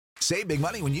Save big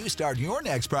money when you start your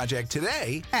next project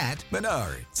today at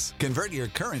Menards. Convert your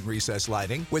current recessed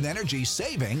lighting with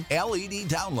energy-saving LED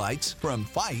downlights from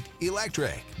Fight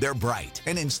Electric. They're bright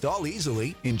and install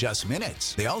easily in just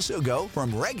minutes. They also go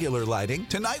from regular lighting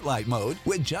to nightlight mode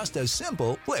with just a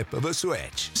simple flip of a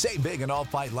switch. Save big on all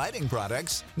Fight lighting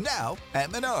products now at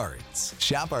Menards.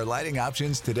 Shop our lighting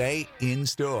options today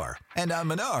in-store and on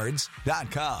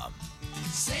Menards.com.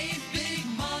 Save big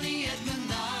money at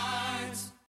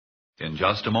Menards. In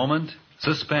just a moment,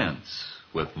 Suspense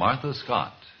with Martha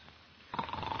Scott.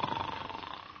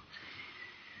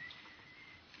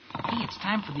 Hey, it's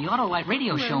time for the Autolite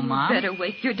radio show, Mom. Better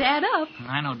wake your dad up.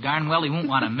 I know darn well he won't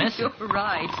want to miss it. You're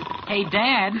right. Hey,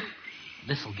 Dad.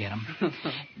 This'll get him.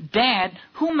 Dad,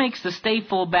 who makes the Stay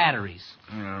Full batteries?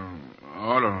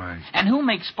 Autolite. And who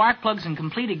makes spark plugs and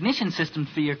complete ignition systems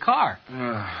for your car?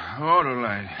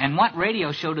 Autolite. And what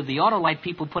radio show do the Autolite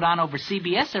people put on over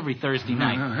CBS every Thursday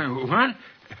night? What?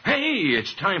 Hey,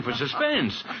 it's time for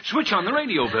Suspense. Switch on the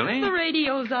radio, Billy. The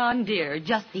radio's on, dear.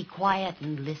 Just be quiet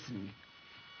and listen.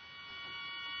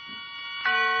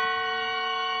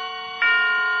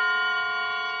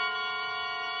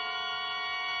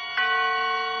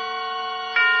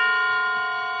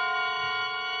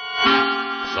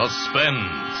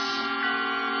 Suspense.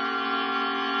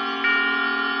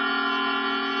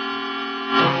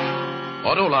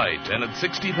 Autolite and its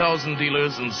 60,000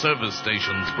 dealers and service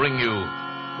stations bring you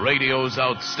radio's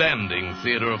outstanding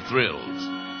theater of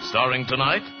thrills. Starring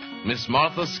tonight, Miss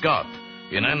Martha Scott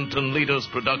in Anton Leader's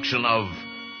production of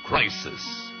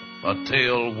Crisis, a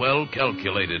tale well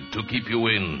calculated to keep you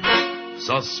in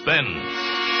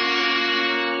suspense.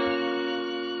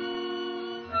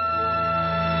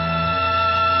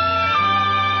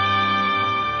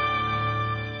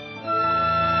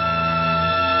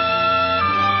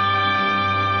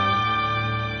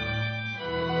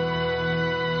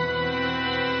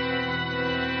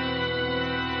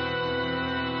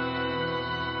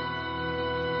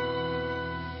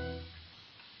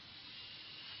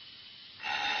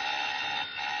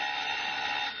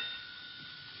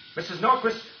 Mrs.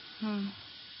 Norquist?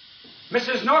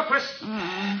 Mrs. Norquist?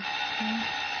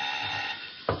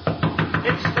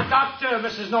 It's the doctor,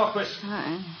 Mrs. Norquist.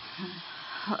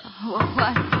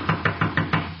 What?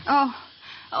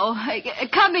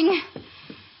 Coming.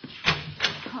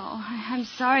 Oh, I'm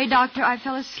sorry, Doctor. I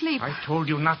fell asleep. I told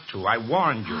you not to. I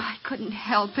warned you. I couldn't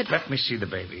help it. Let me see the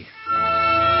baby.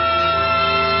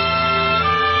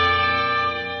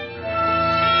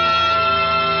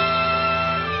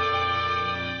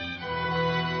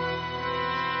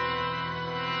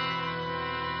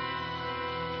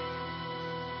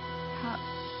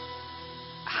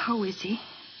 How is he?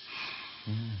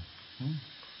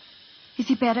 Is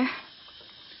he better?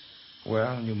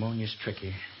 Well, pneumonia's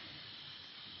tricky.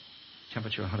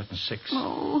 Temperature 106.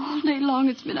 Oh, all day long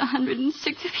it's been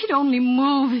 106. If he'd only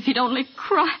move, if he'd only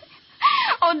cry.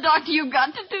 Oh, Doctor, you've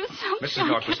got to do something. Mrs.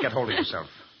 Norquist, get hold of yourself.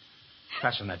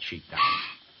 Fasten that sheet down.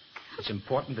 It's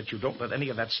important that you don't let any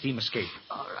of that steam escape.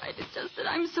 All right, it's just that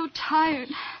I'm so tired.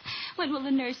 When will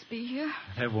the nurse be here?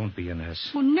 There won't be a nurse.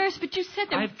 Oh, nurse, but you said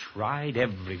there... I've tried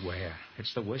everywhere.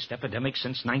 It's the worst epidemic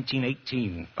since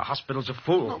 1918. The hospitals are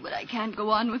full. Oh, but I can't go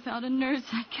on without a nurse.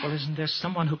 I can't. Well, isn't there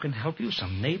someone who can help you?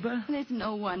 Some neighbor? There's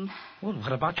no one. Well,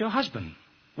 what about your husband?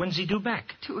 When's he due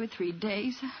back? 2 or 3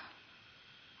 days.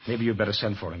 Maybe you'd better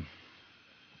send for him.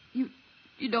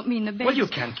 You don't mean the baby? Well, you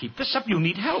can't keep this up. You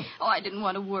need help. Oh, I didn't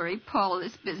want to worry Paul.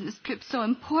 This business trip's so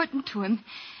important to him.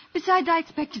 Besides, I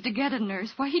expected to get a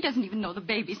nurse. Why, he doesn't even know the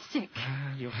baby's sick.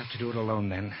 You'll have to do it alone,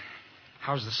 then.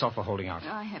 How's the sulfur holding out?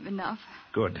 I have enough.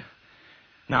 Good.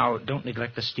 Now, don't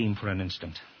neglect the steam for an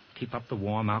instant. Keep up the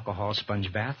warm alcohol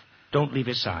sponge bath. Don't leave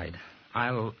his side.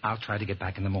 I'll try to get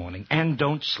back in the morning. And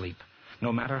don't sleep.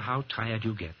 No matter how tired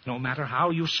you get, no matter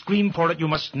how you scream for it, you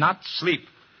must not sleep.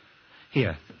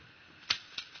 Here,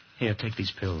 take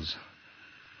these pills.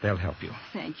 They'll help you.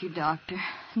 Thank you, Doctor.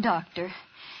 Doctor,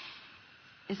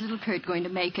 is little Kurt going to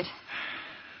make it?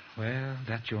 Well,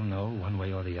 that you'll know one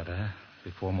way or the other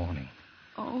before morning.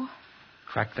 Oh?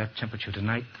 Crack that temperature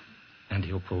tonight, and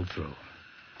he'll pull through.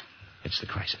 It's the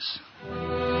crisis.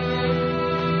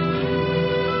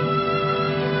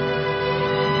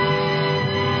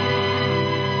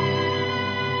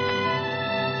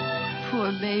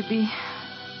 Poor baby.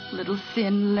 Little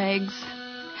thin legs.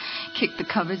 Kick the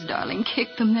covers, darling.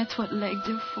 Kick them. That's what legs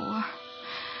are for.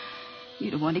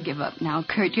 You don't want to give up now,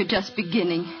 Kurt. You're just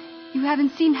beginning. You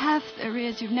haven't seen half there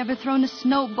is. You've never thrown a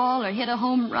snowball or hit a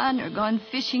home run or gone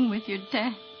fishing with your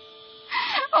dad.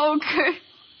 Oh, Kurt.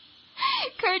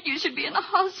 Kurt, you should be in a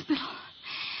hospital.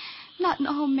 Not in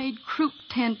a homemade croup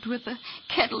tent with a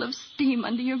kettle of steam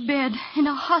under your bed. In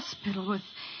a hospital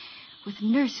with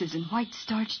nurses in white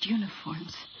starched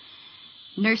uniforms.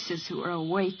 Nurses who are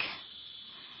awake.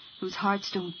 Whose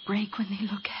hearts don't break when they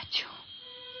look at you.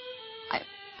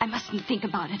 I mustn't think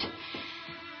about it.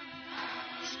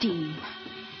 Steam.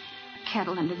 A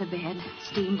kettle under the bed.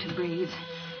 Steam to breathe.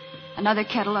 Another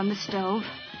kettle on the stove.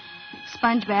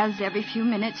 Sponge baths every few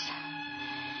minutes.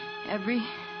 Every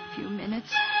few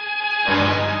minutes.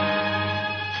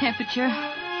 Temperature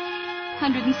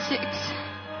 106.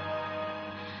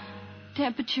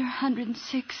 Temperature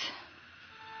 106.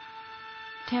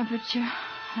 Temperature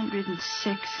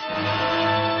 106.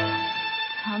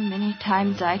 How many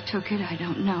times I took it, I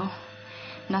don't know.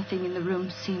 Nothing in the room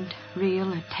seemed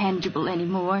real or tangible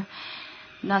anymore.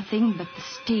 Nothing but the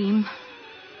steam.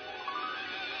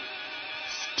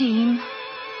 Steam.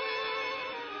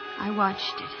 I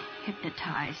watched it,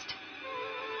 hypnotized.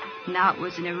 Now it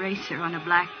was an eraser on a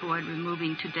blackboard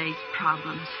removing today's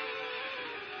problems.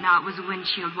 Now it was a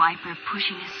windshield wiper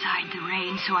pushing aside the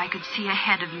rain so I could see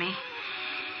ahead of me.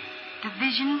 The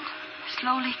vision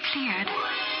slowly cleared.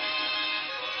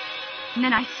 And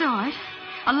then I saw it.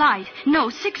 A light. No,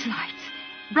 6 lights.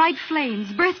 Bright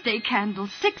flames, birthday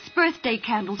candles. 6 birthday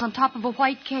candles on top of a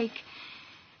white cake.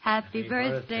 Happy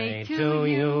birthday to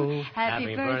you.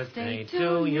 Happy birthday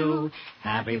to you.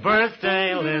 Happy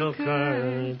birthday, little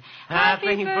Kurt.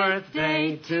 Happy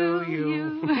birthday to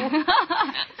you.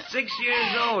 6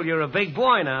 years old. You're a big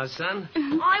boy now, son.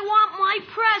 I want my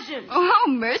present. Oh,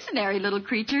 how mercenary little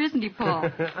creature, isn't he, Paul?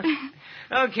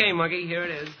 Okay, Monkey, here it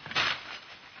is.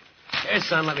 Here,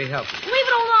 son, let me help you. Leave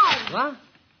it alone. What?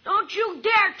 Don't you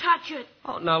dare touch it.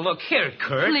 Oh, now look here,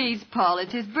 Kurt. Please, Paul,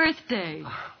 it's his birthday.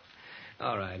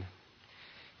 All right.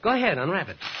 Go ahead, unwrap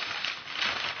it.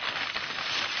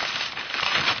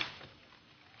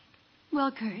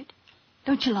 Well, Kurt,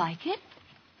 don't you like it?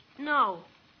 No.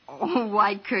 Oh,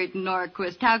 why, Kurt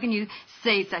Norquist, how can you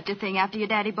say such a thing after your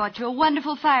daddy bought you a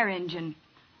wonderful fire engine?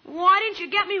 Why didn't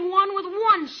you get me one with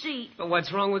 1 seat? But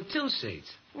what's wrong with 2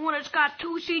 seats? When it's got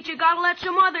 2 seats, you gotta let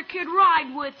some other kid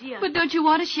ride with you. But don't you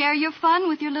want to share your fun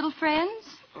with your little friends?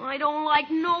 I don't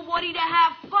like nobody to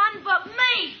have fun but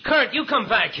me. Kurt, you come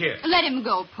back here. Let him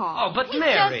go, Paul. Oh, but He's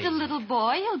Mary. just a little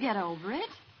boy. He'll get over it.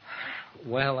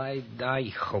 Well, I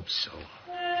hope so.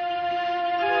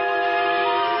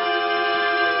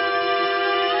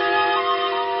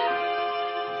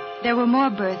 There were more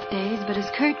birthdays, but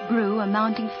as Kurt grew, a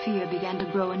mounting fear began to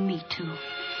grow in me, too.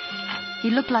 He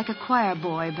looked like a choir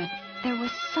boy, but there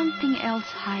was something else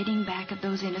hiding back of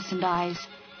those innocent eyes.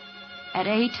 At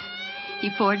 8, he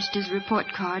forged his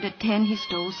report card. At 10, he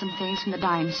stole some things from the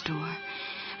dime store.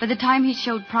 By the time he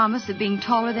showed promise of being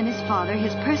taller than his father,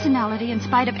 his personality, in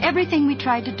spite of everything we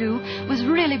tried to do, was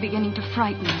really beginning to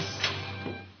frighten us.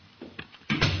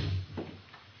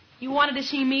 You wanted to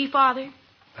see me, Father?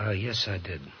 Yes, I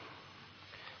did.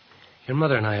 Your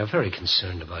mother and I are very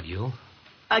concerned about you.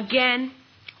 Again?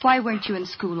 Why weren't you in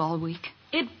school all week?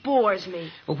 It bores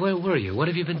me. Well, where were you? What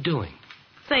have you been doing?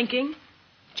 Thinking.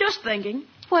 Just thinking.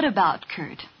 What about,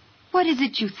 Kurt? What is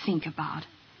it you think about?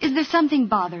 Is there something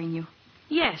bothering you?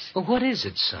 Yes. Well, what is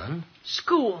it, son?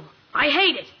 School. I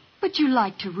hate it. But you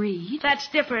like to read. That's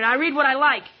different. I read what I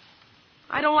like.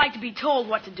 I don't like to be told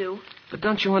what to do. But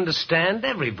don't you understand?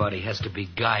 Everybody has to be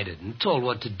guided and told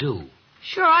what to do.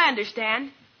 Sure, I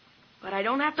understand. But I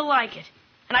don't have to like it.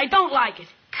 And I don't like it.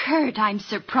 Kurt, I'm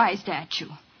surprised at you.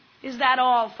 Is that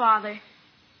all, Father?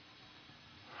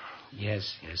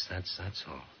 Yes, that's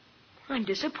all. I'm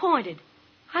disappointed.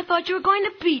 I thought you were going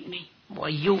to beat me. Why,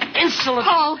 you insolent...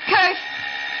 Paul, Kurt!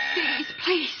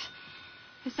 Please.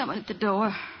 There's someone at the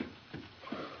door.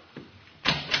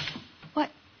 What?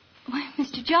 Why,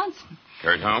 Mr. Johnson.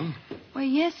 Kurt home? Well,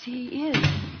 yes, he is.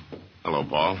 Hello,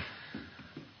 Paul.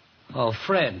 Oh,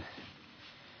 Fred.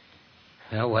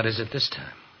 Well, what is it this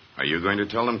time? Are you going to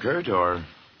tell them, Kurt, or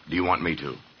do you want me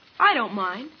to? I don't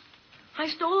mind. I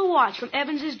stole a watch from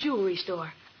Evans's jewelry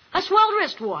store. A swell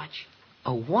wristwatch.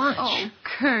 A watch? Oh,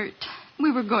 Kurt.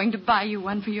 We were going to buy you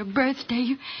one for your birthday.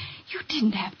 You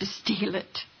didn't have to steal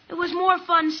it. It was more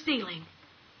fun stealing.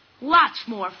 Lots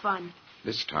more fun.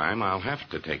 This time I'll have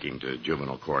to take him to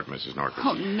juvenile court, Mrs. Norquist.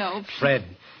 Oh, no.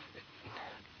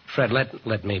 Fred,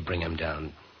 let me bring him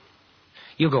down.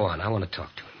 You go on. I want to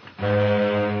talk to him.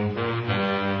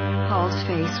 Paul's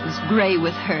face was gray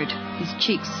with hurt. His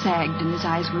cheeks sagged and his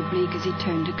eyes were bleak as he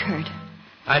turned to Kurt.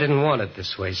 I didn't want it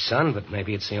this way, son, but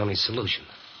maybe it's the only solution.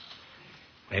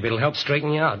 Maybe it'll help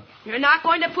straighten you out. You're not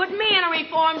going to put me in a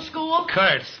reform school.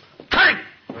 Kurt! Kurt!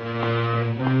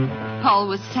 Paul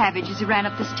was savage as he ran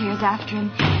up the stairs after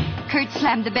him. Kurt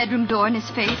slammed the bedroom door in his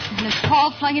face, and as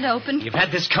Paul flung it open... You've had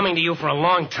this coming to you for a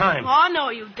long time. Oh, no,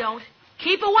 you don't.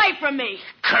 Keep away from me.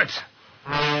 Kurt!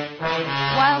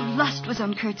 Wild lust was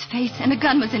on Kurt's face, and a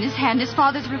gun was in his hand, his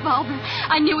father's revolver.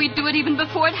 I knew he'd do it even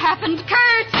before it happened.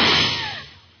 Kurt!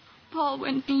 Paul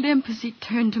went limp as he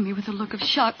turned to me with a look of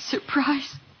shocked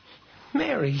surprise.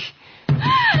 Mary.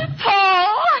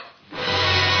 Paul!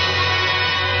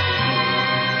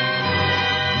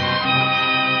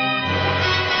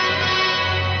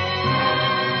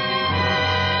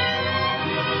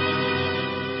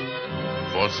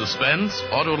 For suspense,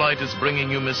 Autolite is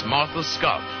bringing you Miss Martha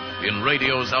Scott in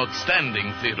radio's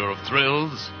outstanding theater of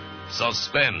thrills,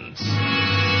 Suspense.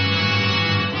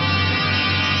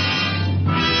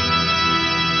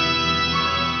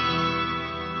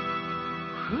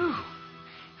 Whew.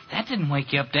 If that didn't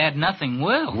wake you up, Dad, nothing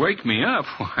will. Wake me up?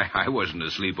 Why, I wasn't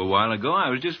asleep a while ago. I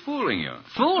was just fooling you.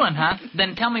 Fooling, huh?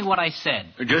 Then tell me what I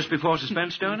said. Just before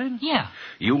suspense started? Yeah.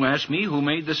 You asked me who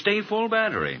made the Stay Full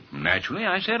battery. Naturally,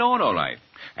 I said Autolite.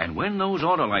 And when those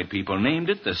Autolite people named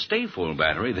it the Stay Full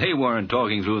battery, they weren't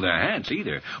talking through their hats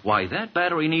either. Why, that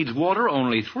battery needs water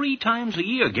only 3 times a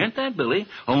year. Get that, Billy?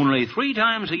 Only 3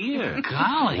 times a year.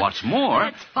 Golly. What's more...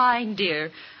 That's fine, dear.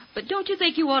 But don't you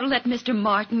think you ought to let Mr.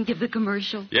 Martin give the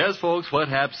commercial? Yes, folks, what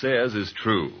Hap says is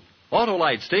true.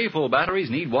 Autolite Stay Full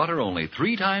batteries need water only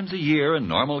 3 times a year in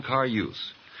normal car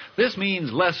use. This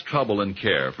means less trouble and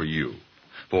care for you.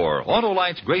 For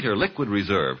Autolite's greater liquid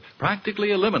reserve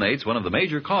practically eliminates one of the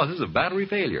major causes of battery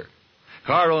failure.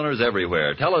 Car owners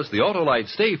everywhere tell us the Autolite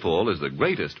Stay Full is the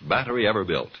greatest battery ever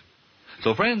built.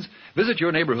 So, friends, visit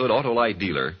your neighborhood Autolite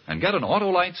dealer and get an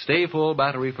Autolite Stay Full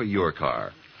battery for your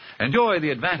car. Enjoy the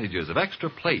advantages of extra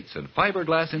plates and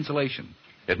fiberglass insulation.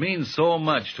 It means so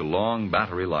much to long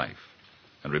battery life.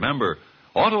 And remember,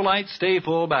 Autolite Stay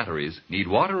Full batteries need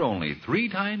water only 3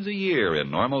 times a year in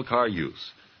normal car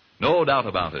use. No doubt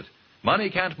about it.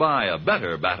 Money can't buy a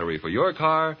better battery for your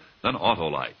car than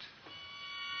Autolite.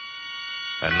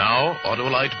 And now,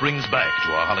 Autolite brings back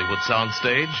to our Hollywood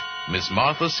soundstage Miss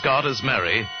Martha Scott as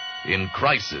Mary in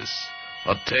Crisis,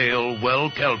 a tale well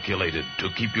calculated to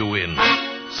keep you in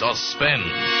suspense.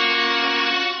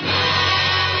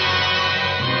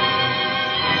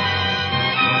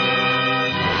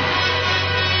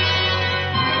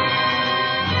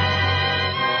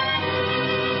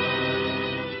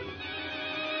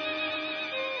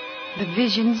 The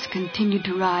visions continued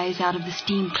to rise out of the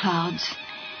steam clouds.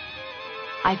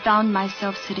 I found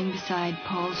myself sitting beside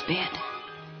Paul's bed.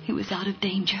 He was out of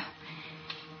danger.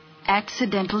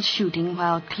 Accidental shooting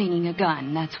while cleaning a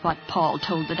gun, that's what Paul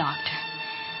told the doctor.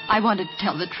 I wanted to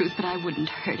tell the truth, but I wouldn't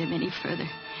hurt him any further.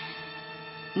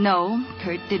 No,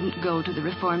 Kurt didn't go to the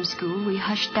reform school. We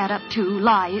hushed that up too.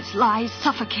 Lies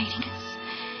suffocating us.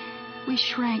 We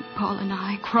shrank, Paul and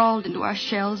I, crawled into our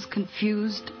shells,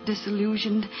 confused,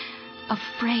 disillusioned,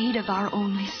 afraid of our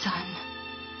only son.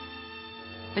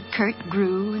 But Kurt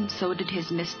grew, and so did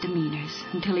his misdemeanors,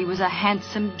 until he was a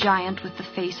handsome giant with the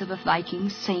face of a Viking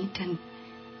saint and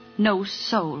no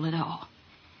soul at all.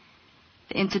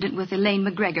 The incident with Elaine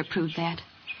McGregor proved that.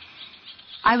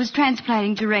 I was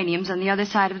transplanting geraniums on the other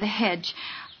side of the hedge.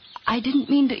 I didn't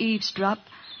mean to eavesdrop.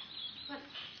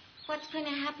 What's going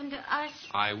to happen to us?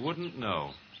 I wouldn't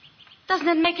know. Doesn't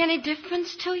it make any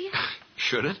difference to you?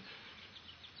 Should it?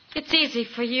 It's easy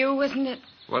for you, isn't it?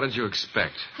 What did you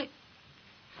expect?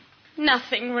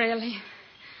 Nothing, really.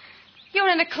 You're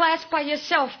in a class by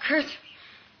yourself, Kurt.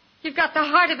 You've got the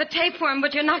heart of a tapeworm,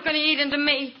 but you're not going to eat into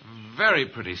me. Very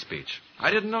pretty speech.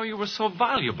 I didn't know you were so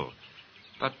valuable.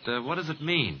 But what does it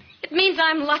mean? It means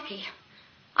I'm lucky.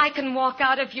 I can walk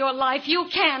out of your life. You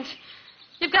can't.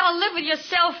 You've got to live with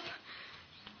yourself.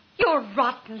 You're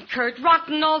rotten, Kurt.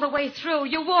 Rotten all the way through.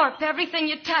 You warp everything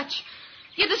you touch.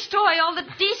 You destroy all the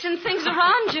decent things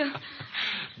around you.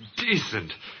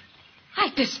 Decent? I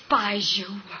despise you.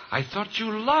 I thought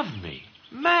you loved me.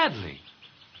 Madly.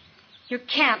 You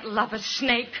can't love a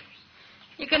snake.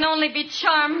 You can only be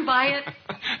charmed by it.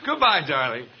 Goodbye,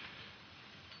 darling.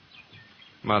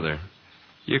 Mother,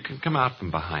 you can come out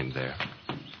from behind there.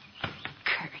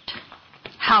 Kurt,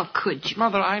 how could you?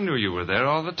 Mother, I knew you were there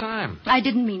all the time. I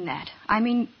didn't mean that. I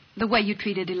mean the way you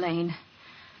treated Elaine.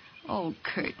 Oh,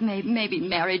 Kurt, maybe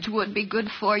marriage would be good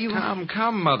for you.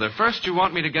 Come, Mother. First you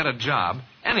want me to get a job,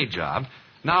 any job.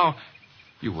 Now,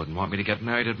 you wouldn't want me to get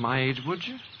married at my age, would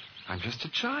you? I'm just a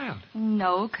child.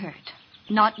 No, Kurt,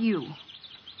 not you.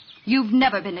 You've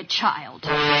never been a child.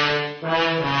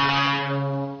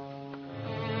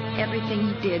 Everything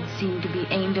he did seemed to be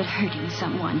aimed at hurting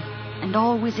someone, and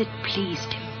always it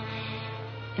pleased him.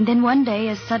 And then one day,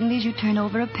 as suddenly as you turn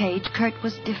over a page, Kurt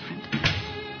was different.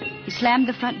 He slammed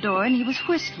the front door and he was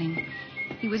whistling.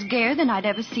 He was gayer than I'd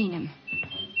ever seen him.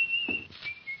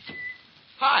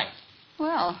 Hi.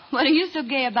 Well, what are you so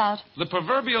gay about? The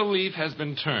proverbial leaf has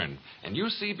been turned, and you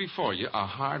see before you a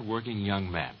hard-working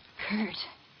young man. Kurt,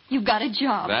 you've got a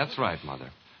job. That's right,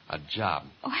 Mother. A job.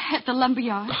 Oh, at the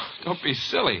lumberyard? Don't be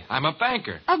silly. I'm a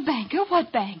banker. A banker?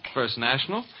 What bank? First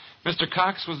National. Mr.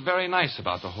 Cox was very nice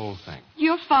about the whole thing.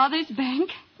 Your father's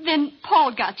bank? Then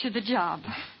Paul got you the job.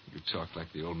 You talk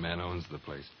like the old man owns the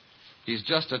place. He's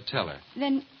just a teller.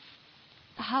 Then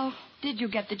how did you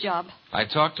get the job? I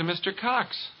talked to Mr.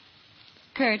 Cox.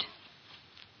 Kurt,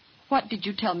 what did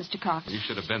you tell Mr. Cox? You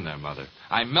should have been there, Mother.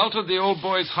 I melted the old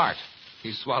boy's heart.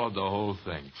 He swallowed the whole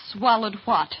thing. Swallowed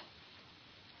what?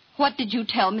 What did you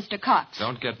tell Mr. Cox?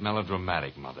 Don't get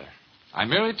melodramatic, Mother. I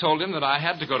merely told him that I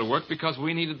had to go to work because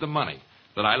we needed the money.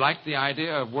 That I liked the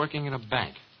idea of working in a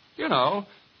bank. You know,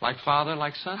 like father,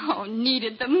 like son. Oh,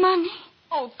 needed the money?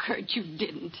 Oh, Kurt, you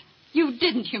didn't. You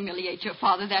didn't humiliate your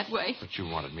father that way. But you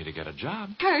wanted me to get a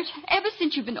job. Kurt, ever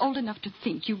since you've been old enough to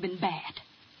think, you've been bad.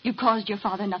 You caused your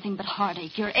father nothing but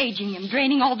heartache. You're aging him,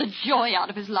 draining all the joy out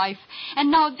of his life. And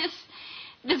now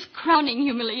this crowning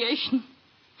humiliation.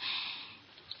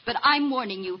 But I'm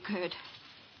warning you, Kurt.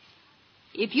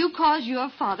 If you cause your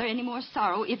father any more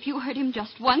sorrow, if you hurt him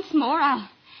just once more,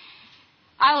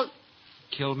 I'll...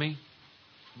 Kill me?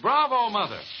 Bravo,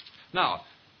 Mother. Now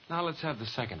let's have the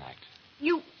second act.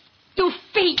 You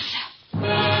feet! It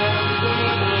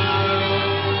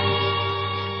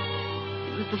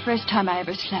was the first time I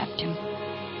ever slapped him.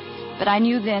 But I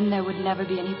knew then there would never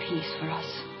be any peace for us.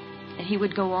 That he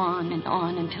would go on and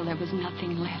on until there was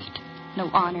nothing left.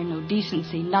 No honor, no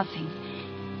decency, nothing.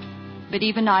 But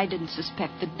even I didn't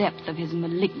suspect the depth of his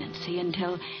malignancy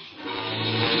until it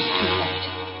was too late.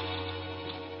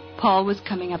 Paul was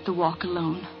coming up the walk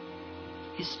alone.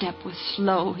 His step was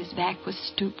slow, his back was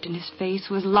stooped, and his face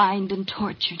was lined and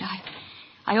tortured.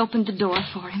 I opened the door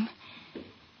for him.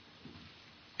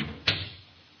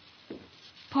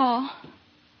 Paul,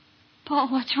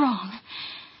 what's wrong?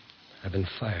 I've been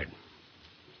fired.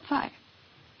 Fired?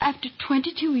 After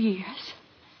 22 years?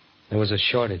 There was a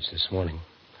shortage this morning.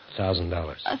 $1,000.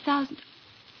 1,000?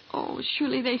 Oh,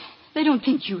 surely they don't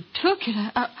think you took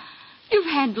it. You've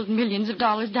handled millions of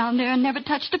dollars down there and never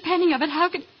touched a penny of it. How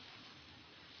could...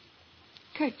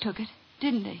 Kurt took it,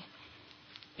 didn't he?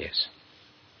 Yes.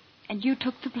 And you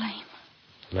took the blame?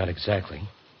 Not exactly.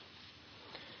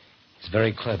 He's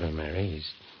very clever, Mary. He's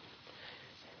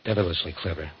devilishly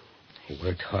clever. He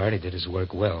worked hard. He did his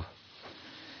work well.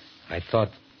 I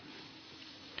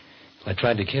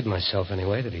tried to kid myself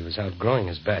anyway that he was outgrowing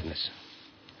his badness.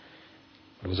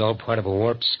 But it was all part of a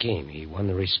warped scheme. He won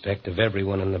the respect of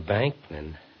everyone in the bank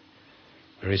and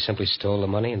very simply stole the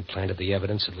money and planted the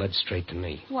evidence that led straight to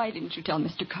me. Why didn't you tell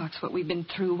Mr. Cox what we've been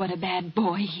through, what a bad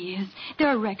boy he is? There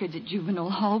are records at Juvenile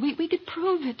Hall. We could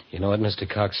prove it. You know what Mr.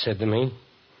 Cox said to me?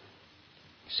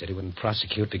 He said he wouldn't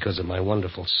prosecute because of my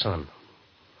wonderful son.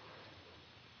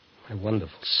 My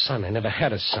wonderful son. I never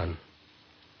had a son.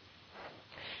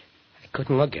 I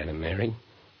couldn't look at him, Mary.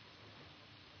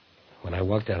 When I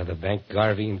walked out of the bank,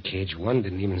 Garvey in cage 1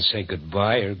 didn't even say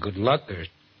goodbye or good luck or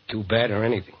too bad or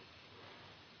anything.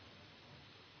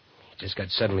 He just got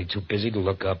suddenly too busy to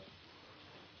look up.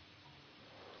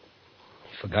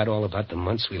 He forgot all about the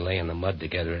months we lay in the mud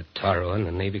together at Taro and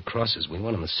the Navy Crosses. We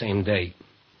won on the same day.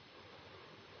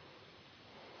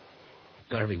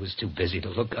 Garvey was too busy to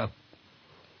look up.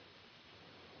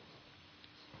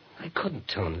 I couldn't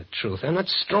tell him the truth. I'm not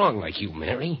strong like you,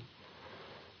 Mary.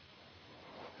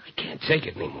 I can't take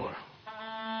it anymore.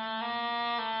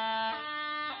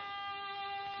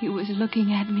 He was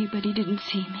looking at me, but he didn't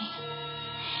see me.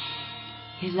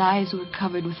 His eyes were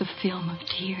covered with a film of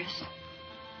tears.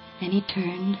 Then he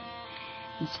turned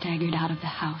and staggered out of the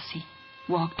house. He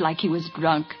walked like he was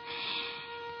drunk.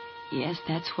 Yes,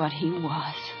 that's what he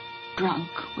was.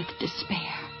 Drunk with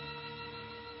despair.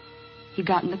 He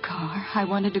got in the car. I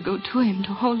wanted to go to him,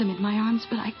 to hold him in my arms,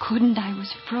 but I couldn't. I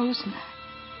was frozen.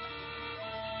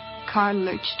 The car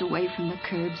lurched away from the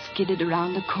curb, skidded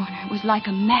around the corner. It was like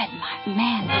a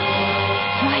madman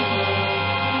driving.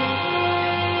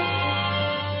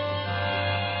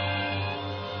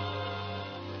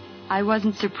 I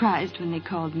wasn't surprised when they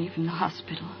called me from the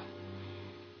hospital.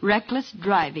 Reckless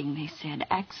driving, they said.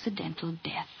 Accidental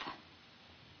death.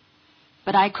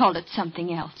 But I called it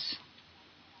something else.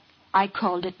 I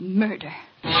called it murder.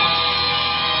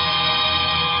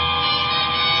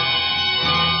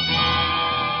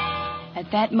 At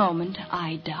that moment,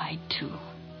 I died, too.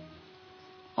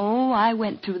 Oh, I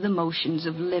went through the motions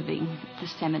of living at the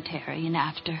cemetery, and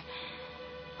after,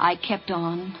 I kept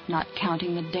on, not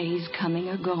counting the days coming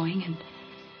or going, and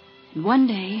one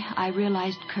day I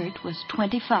realized Kurt was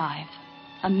 25,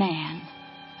 a man,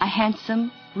 a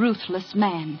handsome, ruthless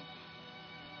man.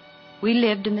 We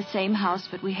lived in the same house,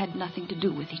 but we had nothing to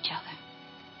do with each other.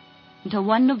 Until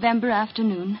one November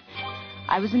afternoon,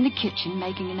 I was in the kitchen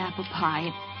making an apple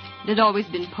pie. It had always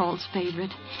been Paul's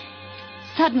favorite.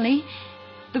 Suddenly,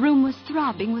 the room was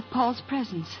throbbing with Paul's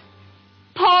presence.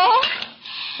 Paul!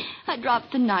 I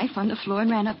dropped the knife on the floor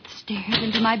and ran up the stairs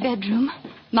into my bedroom.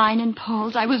 Mine and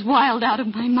Paul's. I was wild out of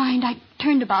my mind. I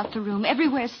turned about the room,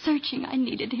 everywhere searching. I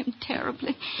needed him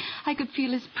terribly. I could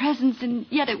feel his presence, and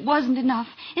yet it wasn't enough.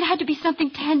 It had to be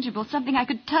something tangible, something I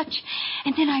could touch.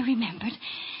 And then I remembered.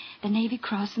 The Navy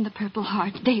Cross and the Purple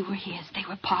Heart, they were his. They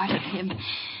were part of him.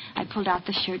 I pulled out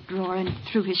the shirt drawer and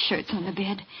threw his shirts on the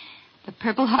bed. The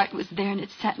Purple Heart was there in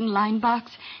its satin-lined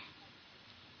box.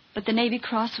 But the Navy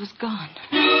Cross was gone.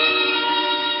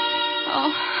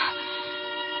 Oh,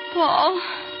 Paul.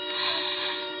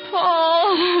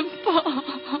 Paul. Paul.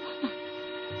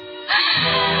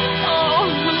 Oh.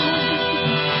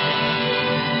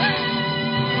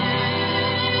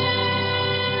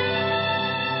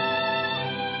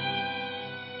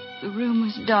 The room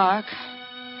was dark.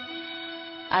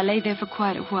 I lay there for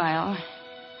quite a while.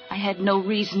 I had no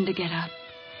reason to get up.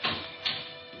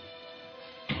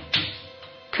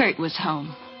 Kurt was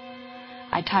home.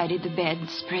 I tidied the bed,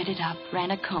 spread it up,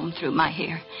 ran a comb through my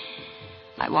hair.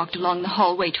 I walked along the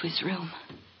hallway to his room.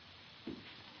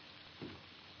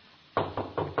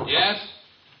 Yes?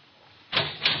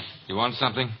 You want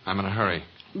something? I'm in a hurry.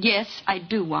 Yes, I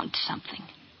do want something.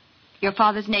 Your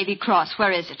father's Navy Cross,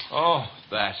 where is it? Oh,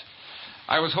 that.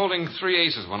 I was holding 3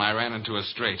 aces when I ran into a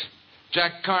straight.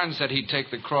 Jack Carnes said he'd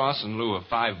take the cross in lieu of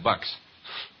 $5.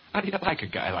 How do you like a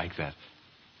guy like that?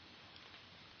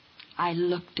 I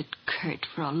looked at Kurt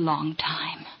for a long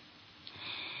time.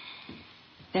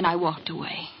 Then I walked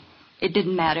away. It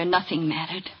didn't matter. Nothing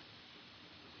mattered.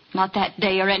 Not that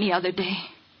day or any other day.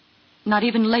 Not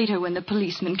even later when the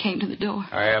policeman came to the door.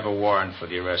 I have a warrant for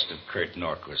the arrest of Kurt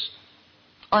Norquist.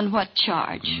 On what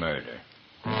charge? Murder.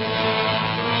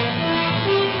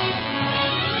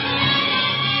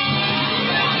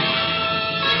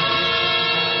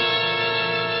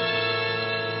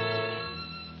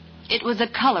 It was a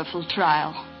colorful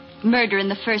trial. Murder in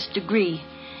the first degree.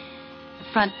 The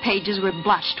front pages were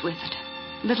blotched with it.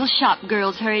 Little shop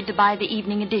girls hurried to buy the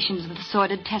evening editions of the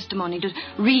sordid testimony to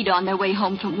read on their way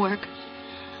home from work.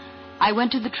 I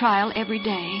went to the trial every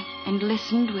day and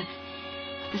listened with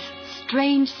this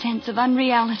strange sense of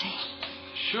unreality.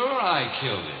 Sure I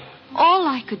killed him. All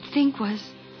I could think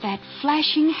was that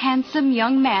flashing, handsome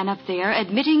young man up there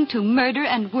admitting to murder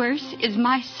and worse is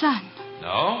my son. No,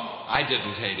 I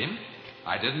didn't hate him.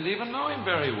 I didn't even know him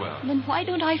very well. Then why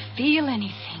don't I feel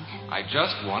anything? I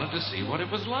just wanted to see what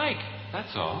it was like.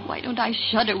 That's all. Why don't I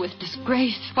shudder with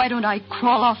disgrace? Why don't I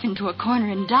crawl off into a corner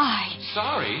and die?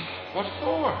 Sorry? What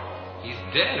for? He's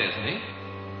dead, isn't he?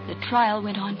 The trial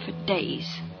went on for days,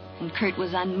 and Kurt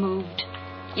was unmoved,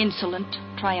 insolent,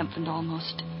 triumphant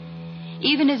almost.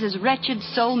 Even as his wretched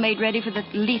soul made ready for the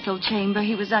lethal chamber,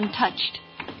 he was untouched.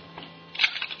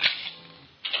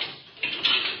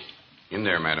 In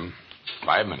there, madam.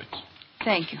 5 minutes.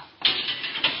 Thank you.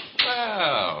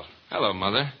 Well, hello,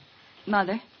 Mother.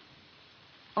 Mother?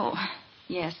 Oh,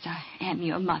 yes, I am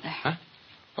your mother. Huh?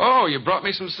 Oh, you brought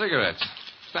me some cigarettes.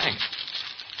 Thanks.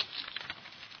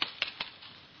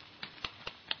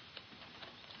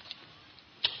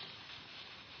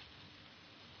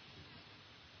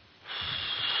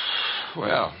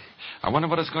 Well, I wonder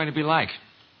what it's going to be like.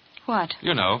 What?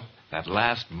 You know, that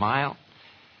last mile.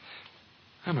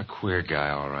 I'm a queer guy,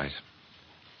 all right.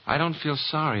 I don't feel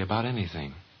sorry about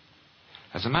anything.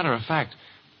 As a matter of fact,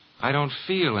 I don't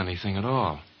feel anything at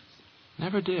all.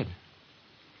 Never did.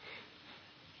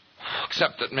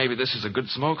 Except that maybe this is a good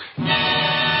smoke. I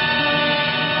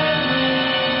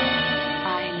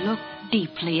looked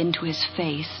deeply into his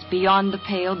face, beyond the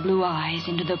pale blue eyes,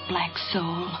 into the black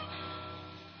soul.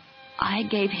 I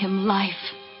gave him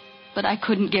life, but I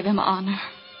couldn't give him honor.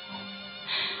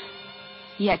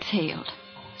 He exhaled.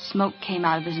 Smoke came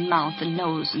out of his mouth and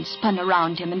nose and spun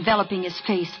around him, enveloping his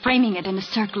face, framing it in a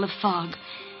circle of fog.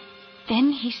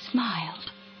 Then he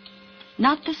smiled.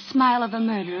 Not the smile of a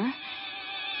murderer,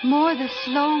 more the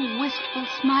slow, wistful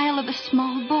smile of a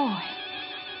small boy.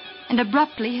 And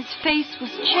abruptly his face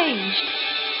was changed.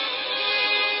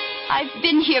 I've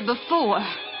been here before.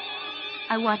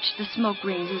 I watched the smoke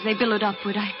rings as they billowed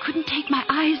upward. I couldn't take my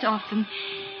eyes off them.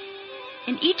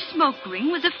 In each smoke ring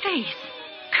was a face.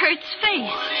 Kurt's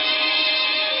face.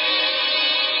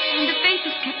 And the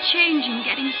faces kept changing,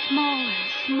 getting smaller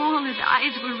and smaller. The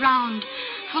eyes were round,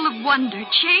 full of wonder,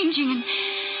 changing, and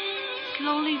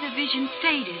slowly the vision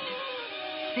faded.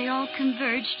 They all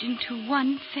converged into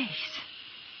one face.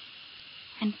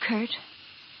 And Kurt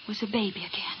was a baby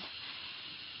again.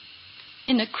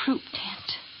 In a croup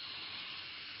tent.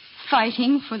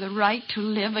 Fighting for the right to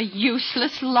live a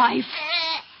useless life.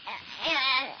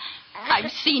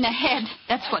 I've seen ahead.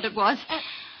 That's what it was.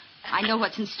 I know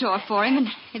what's in store for him, and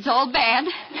it's all bad.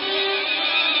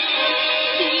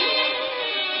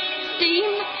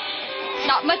 Steam.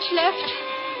 Not much left.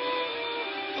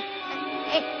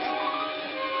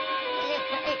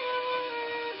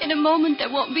 In a moment, there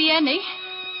won't be any.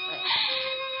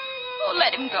 Oh,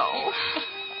 let him go.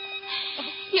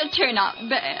 He'll turn out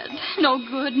bad. No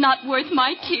good, not worth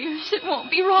my tears. It won't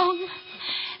be wrong.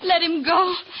 Let him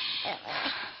go.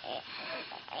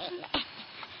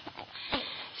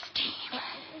 Steam.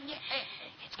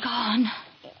 It's gone.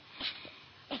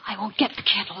 I won't get the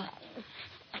kettle.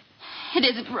 It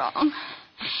isn't wrong.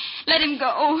 Let him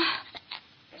go.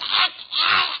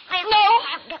 No.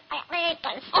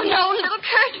 Oh, no, little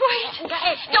Kurt, wait.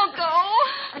 Don't go.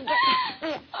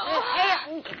 Oh.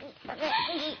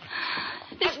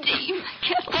 The steam.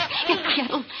 Kettle. Get the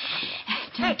kettle.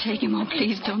 Don't take him. Oh,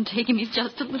 please don't take him. He's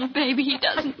just a little baby. He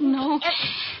doesn't know.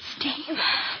 Steam.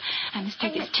 I must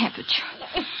take his temperature.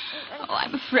 Oh,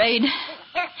 I'm afraid.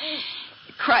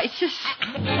 Crisis.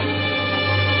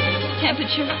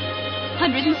 Temperature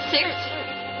 106.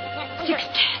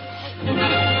 6/10.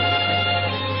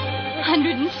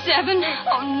 107.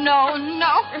 Oh, no.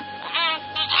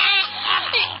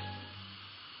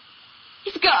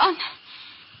 He's gone.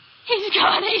 He's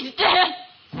gone. He's dead.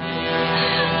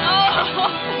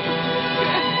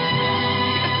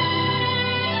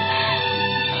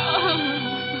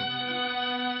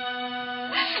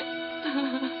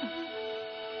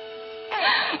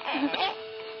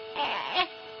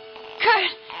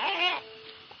 Kurt.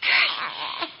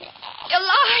 You're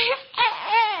alive.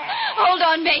 Hold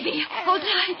on, baby. Hold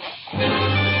tight.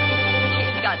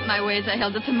 Tears got in my way as I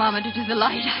held the thermometer to the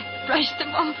light. I brushed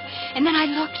them off, and then I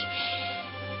looked.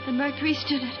 The mercury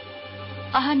stood at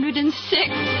 106,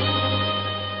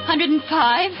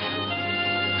 105,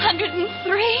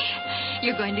 103.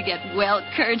 You're going to get well,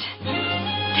 Kurt.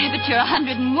 Temperature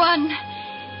 101.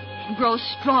 And grow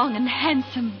strong and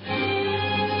handsome.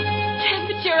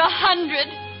 Temperature 100.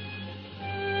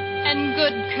 And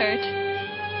good, Kurt.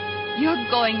 You're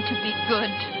going to be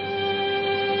good.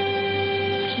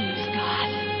 Please, God.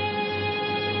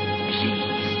 Please.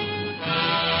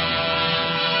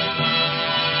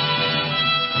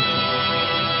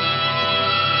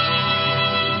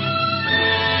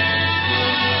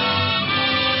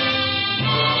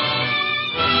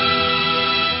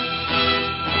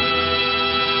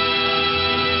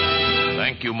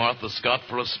 Thank you, Martha Scott,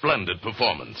 for a splendid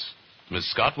performance. Miss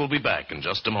Scott will be back in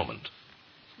just a moment.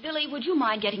 Billy, would you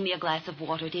mind getting me a glass of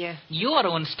water, dear? You ought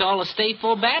to install a stay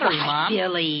full battery, Why, Mom.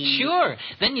 Billy. Sure.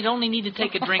 Then you'd only need to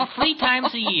take a drink 3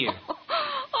 times a year.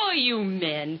 Oh, you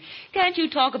men. Can't you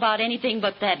talk about anything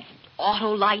but that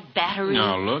Autolite battery?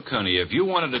 Now, look, honey, if you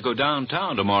wanted to go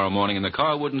downtown tomorrow morning and the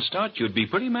car wouldn't start, you'd be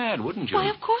pretty mad, wouldn't you? Why,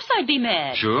 of course I'd be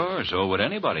mad. Sure, so would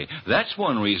anybody. That's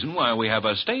one reason why we have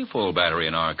a stay full battery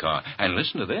in our car. And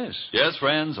listen to this. Yes,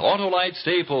 friends, Autolite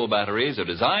Stay Full batteries are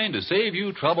designed to save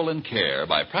you trouble and care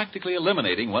by practically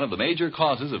eliminating one of the major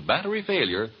causes of battery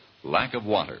failure, lack of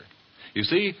water. You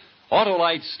see,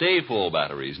 Autolite Stay Full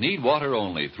batteries need water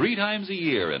only 3 times a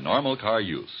year in normal car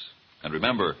use. And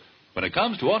remember, when it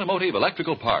comes to automotive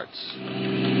electrical parts,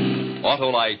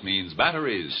 Autolite means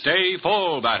batteries. Stay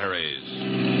full batteries.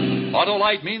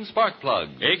 Autolite means spark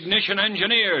plugs.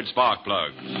 Ignition-engineered spark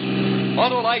plugs.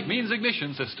 Autolite means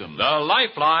ignition system. The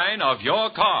lifeline of your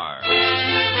car.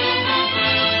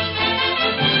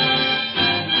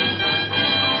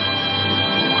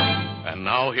 And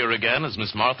now here again is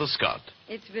Miss Martha Scott.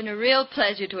 It's been a real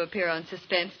pleasure to appear on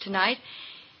Suspense tonight.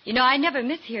 You know, I never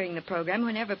miss hearing the program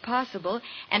whenever possible,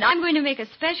 and I'm going to make a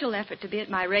special effort to be at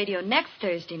my radio next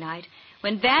Thursday night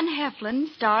when Van Heflin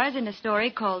stars in a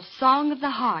story called Song of the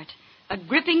Heart, a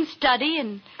gripping study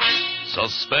in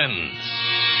Suspense.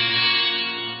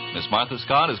 Miss Martha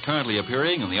Scott is currently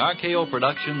appearing in the RKO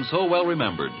production So Well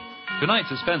Remembered. Tonight's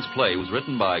suspense play was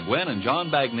written by Gwen and John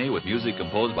Bagney with music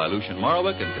composed by Lucien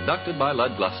Morawick and conducted by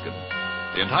Lud Gluskin.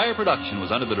 The entire production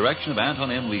was under the direction of Anton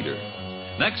M. Leader.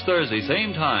 Next Thursday,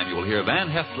 same time, you will hear Van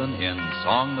Heflin in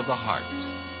Song of the Heart.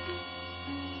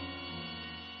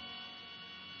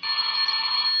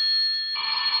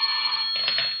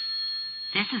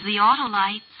 This is the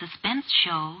Autolite Suspense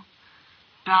Show.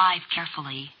 Drive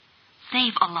carefully.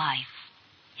 Save a life.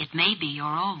 It may be your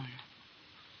own.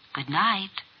 Good night.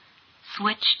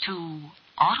 Switch to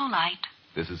Autolite.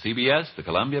 This is CBS, the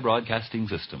Columbia Broadcasting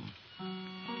System.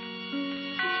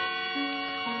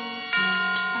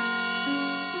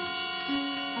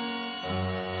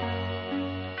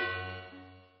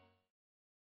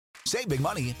 Save big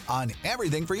money on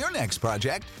everything for your next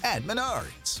project at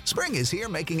Menards. Spring is here,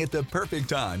 making it the perfect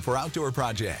time for outdoor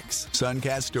projects.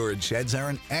 Suncast storage sheds are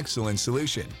an excellent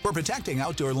solution for protecting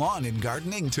outdoor lawn and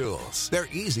gardening tools. They're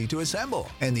easy to assemble,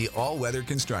 and the all-weather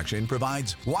construction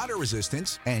provides water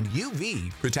resistance and UV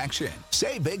protection.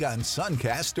 Save big on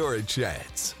Suncast storage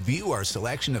sheds. View our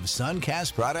selection of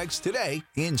Suncast products today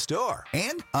in store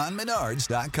and on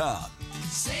Menards.com.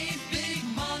 Save big